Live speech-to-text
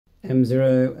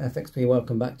M0FXP,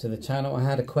 welcome back to the channel. I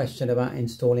had a question about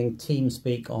installing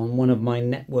Teamspeak on one of my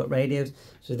network radios.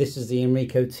 So this is the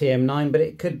Inrico TM9, but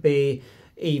it could be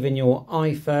even your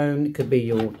iPhone, it could be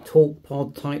your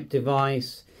TalkPod type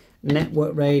device,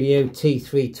 network radio,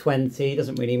 T320,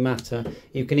 doesn't really matter.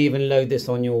 You can even load this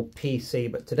on your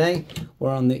PC, but today we're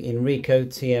on the Inrico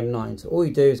TM9. So all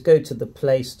you do is go to the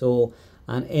Play Store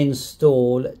and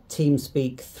install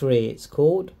Teamspeak 3, it's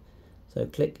called. So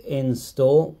click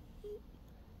install,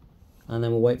 and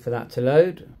then we'll wait for that to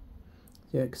load.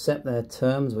 You accept their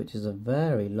terms, which is a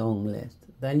very long list.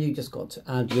 Then you just got to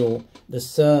add the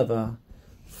server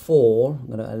for, I'm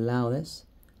going to allow this,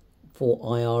 for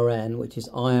IRN, which is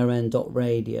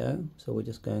irn.radio. So we'll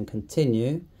just go and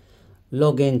continue.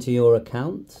 Log into your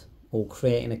account or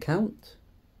create an account.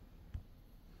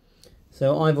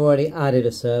 So I've already added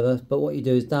a server, but what you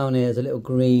do is down here is a little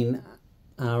green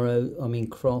arrow,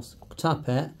 cross, tap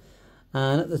it,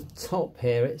 and at the top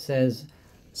here it says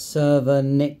server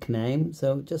nickname.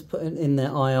 So just put in there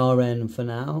IRN for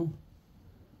now.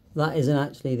 That isn't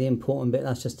actually the important bit,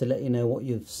 that's just to let you know what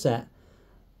you've set.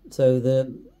 So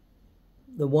the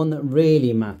one that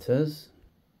really matters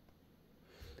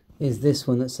is this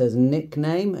one that says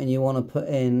nickname, and you want to put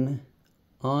in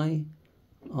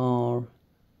irn.radio.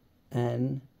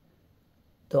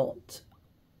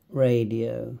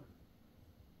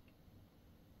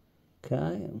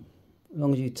 Okay, as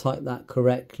long as you type that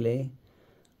correctly.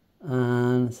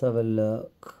 And let's have a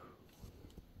look.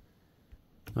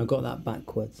 I got that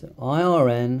backwards. So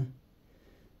irn.radio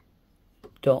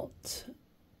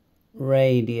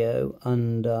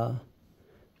under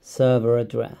server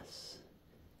address.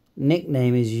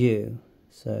 Nickname is you.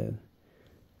 So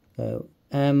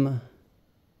M0FXB,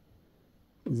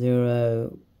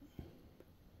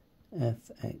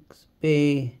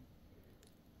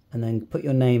 and then put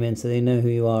your name in so they know who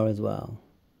you are as well.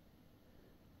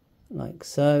 Like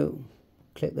so.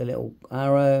 Click the little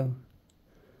arrow.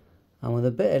 And with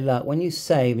a bit of luck, when you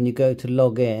save and you go to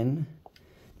log in,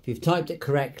 if you've typed it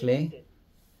correctly,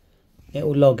 it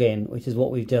will log in, which is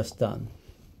what we've just done.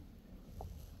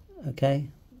 Okay,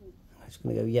 I'm just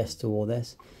going to go yes to all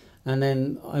this. And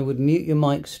then I would mute your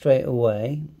mic straight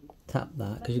away. Tap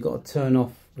that, because you've got to turn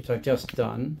off, which I've just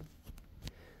done.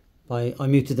 I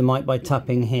muted the mic by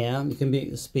tapping here. You can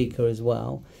mute the speaker as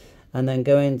well. And then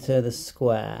go into the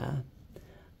square.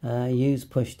 Use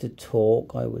push to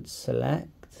talk, I would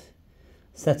select.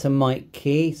 Set a mic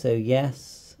key, so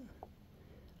yes.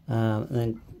 And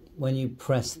then when you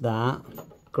press that,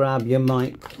 grab your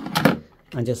mic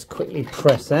and just quickly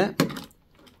press it.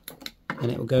 And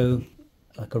it will go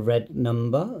like a red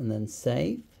number, and then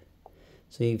save.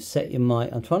 So you've set your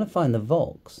mic. I'm trying to find the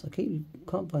Vox.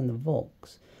 Can't find the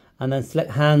Vox. And then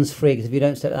select hands-free, because if you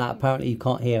don't select that, apparently you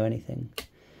can't hear anything.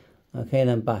 Okay,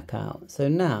 then back out. So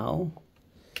now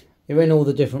you're in all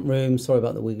the different rooms. Sorry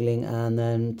about the wiggling. And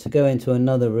then to go into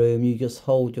another room, you just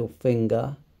hold your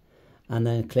finger and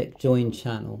then click join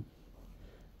channel.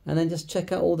 And then just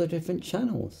check out all the different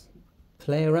channels.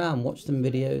 Play around, watch some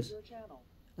videos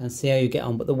and see how you get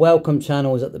on. But the welcome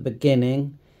channel is at the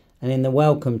beginning. And in the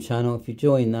welcome channel, if you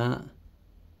join that,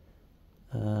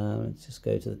 let's just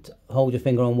go to hold your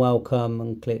finger on welcome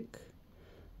and click.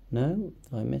 No,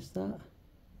 I missed that.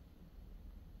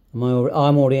 I'm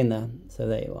already in there, so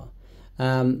there you are.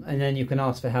 And then you can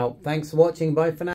ask for help. Thanks for watching. Bye for now.